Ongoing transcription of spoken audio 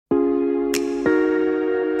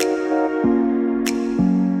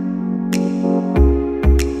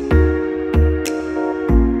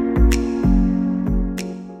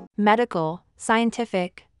medical,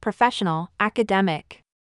 scientific, professional, academic.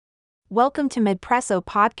 Welcome to Midpresso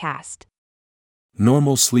Podcast.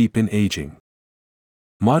 Normal sleep in aging.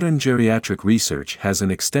 Modern geriatric research has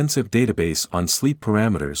an extensive database on sleep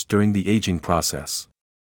parameters during the aging process.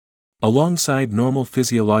 Alongside normal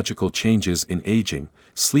physiological changes in aging,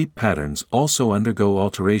 sleep patterns also undergo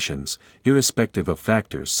alterations, irrespective of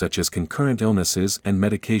factors such as concurrent illnesses and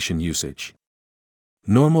medication usage.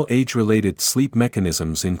 Normal age-related sleep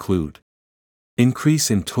mechanisms include increase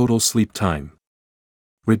in total sleep time,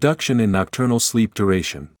 reduction in nocturnal sleep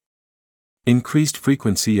duration, increased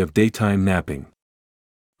frequency of daytime napping,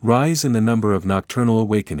 rise in the number of nocturnal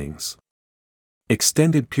awakenings,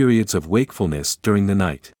 extended periods of wakefulness during the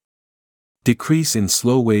night, decrease in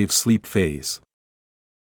slow-wave sleep phase.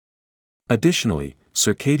 Additionally,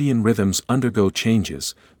 circadian rhythms undergo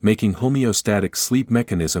changes, making homeostatic sleep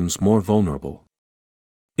mechanisms more vulnerable.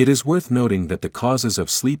 It is worth noting that the causes of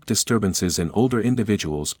sleep disturbances in older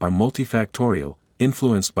individuals are multifactorial,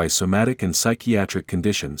 influenced by somatic and psychiatric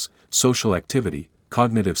conditions, social activity,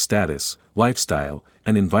 cognitive status, lifestyle,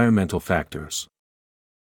 and environmental factors.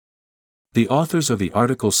 The authors of the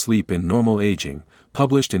article Sleep in Normal Aging,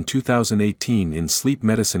 published in 2018 in Sleep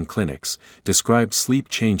Medicine Clinics, described sleep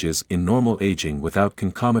changes in normal aging without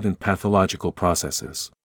concomitant pathological processes.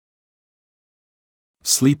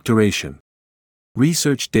 Sleep duration.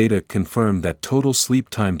 Research data confirm that total sleep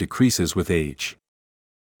time decreases with age.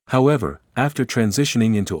 However, after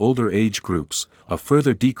transitioning into older age groups, a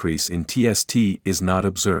further decrease in TST is not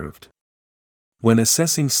observed. When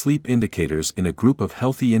assessing sleep indicators in a group of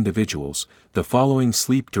healthy individuals, the following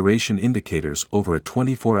sleep duration indicators over a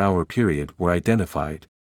 24-hour period were identified: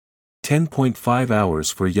 10.5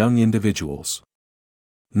 hours for young individuals,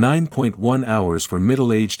 9.1 hours for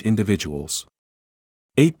middle-aged individuals,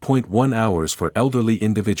 8.1 hours for elderly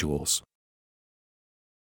individuals.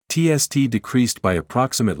 TST decreased by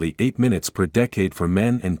approximately 8 minutes per decade for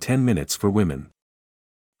men and 10 minutes for women.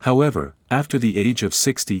 However, after the age of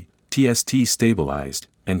 60, TST stabilized,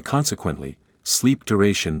 and consequently, sleep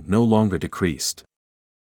duration no longer decreased.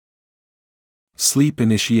 Sleep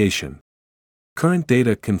initiation. Current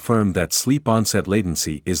data confirm that sleep onset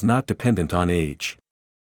latency is not dependent on age.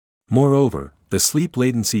 Moreover, the sleep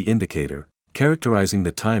latency indicator, characterizing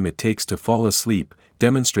the time it takes to fall asleep,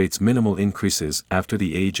 demonstrates minimal increases after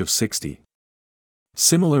the age of 60.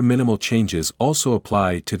 Similar minimal changes also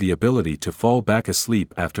apply to the ability to fall back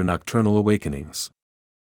asleep after nocturnal awakenings.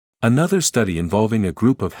 Another study involving a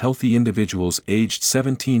group of healthy individuals aged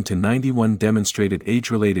 17 to 91 demonstrated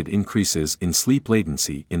age-related increases in sleep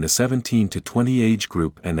latency in the 17 to 20 age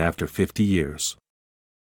group and after 50 years.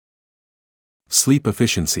 Sleep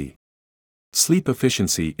efficiency. Sleep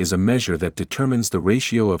efficiency is a measure that determines the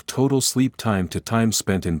ratio of total sleep time to time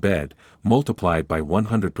spent in bed, multiplied by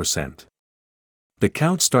 100%. The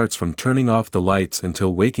count starts from turning off the lights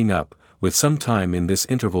until waking up, with some time in this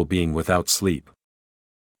interval being without sleep.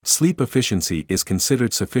 Sleep efficiency is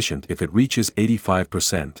considered sufficient if it reaches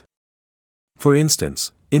 85%. For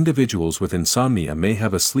instance, individuals with insomnia may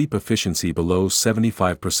have a sleep efficiency below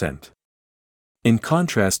 75%. In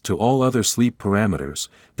contrast to all other sleep parameters,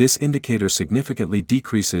 this indicator significantly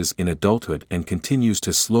decreases in adulthood and continues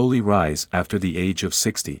to slowly rise after the age of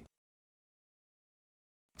 60.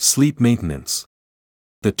 Sleep maintenance.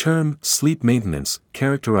 The term sleep maintenance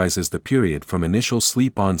characterizes the period from initial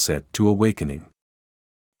sleep onset to awakening.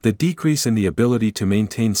 The decrease in the ability to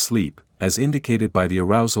maintain sleep, as indicated by the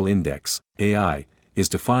arousal index, AI, is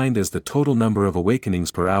defined as the total number of awakenings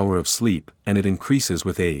per hour of sleep, and it increases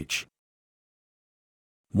with age.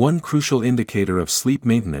 One crucial indicator of sleep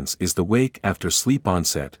maintenance is the wake after sleep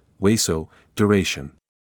onset, WASO, duration.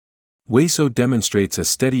 WASO demonstrates a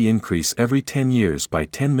steady increase every 10 years by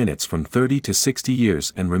 10 minutes from 30 to 60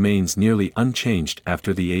 years and remains nearly unchanged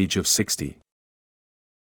after the age of 60.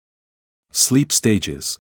 Sleep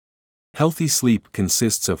stages. Healthy sleep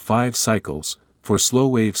consists of 5 cycles, for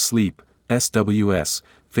slow-wave sleep, SWS,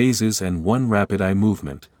 phases and 1 rapid eye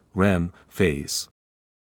movement, REM, phase.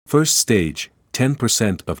 First stage,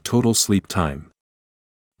 10% of total sleep time.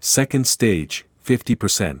 Second stage,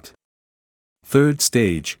 50%. Third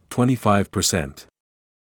stage, 25%.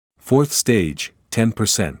 Fourth stage,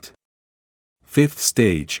 10%. Fifth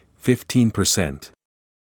stage, 15%.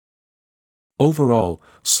 Overall,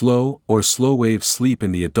 slow or slow-wave sleep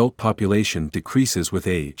in the adult population decreases with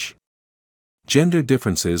age. Gender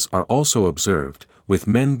differences are also observed, with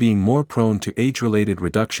men being more prone to age-related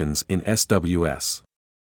reductions in SWS.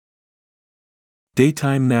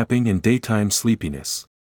 Daytime napping and daytime sleepiness.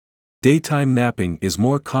 Daytime napping is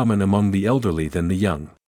more common among the elderly than the young.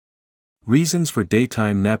 Reasons for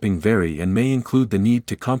daytime napping vary and may include the need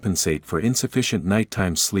to compensate for insufficient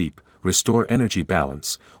nighttime sleep, restore energy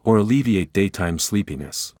balance, or alleviate daytime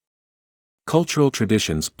sleepiness. Cultural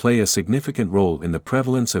traditions play a significant role in the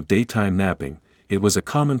prevalence of daytime napping. It was a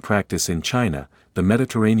common practice in China, the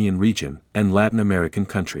Mediterranean region, and Latin American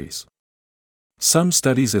countries. Some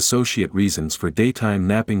studies associate reasons for daytime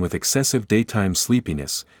napping with excessive daytime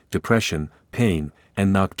sleepiness, depression, pain,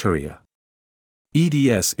 and nocturia.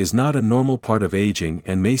 EDS is not a normal part of aging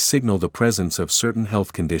and may signal the presence of certain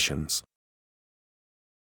health conditions.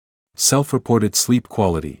 Self-reported sleep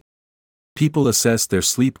quality. People assess their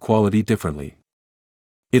sleep quality differently.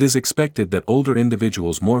 It is expected that older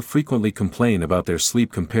individuals more frequently complain about their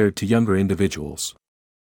sleep compared to younger individuals.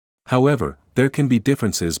 However, there can be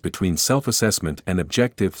differences between self-assessment and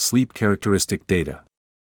objective sleep characteristic data.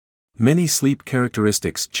 Many sleep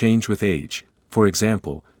characteristics change with age. For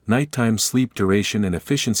example, nighttime sleep duration and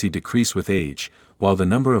efficiency decrease with age, while the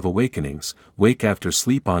number of awakenings, wake after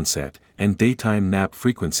sleep onset, and daytime nap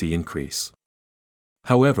frequency increase.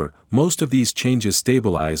 However, most of these changes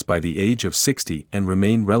stabilize by the age of 60 and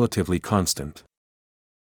remain relatively constant.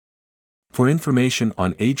 For information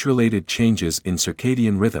on age-related changes in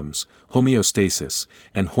circadian rhythms, homeostasis,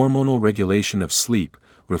 and hormonal regulation of sleep,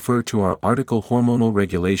 refer to our article Hormonal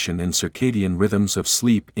Regulation and Circadian Rhythms of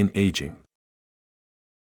Sleep in Aging.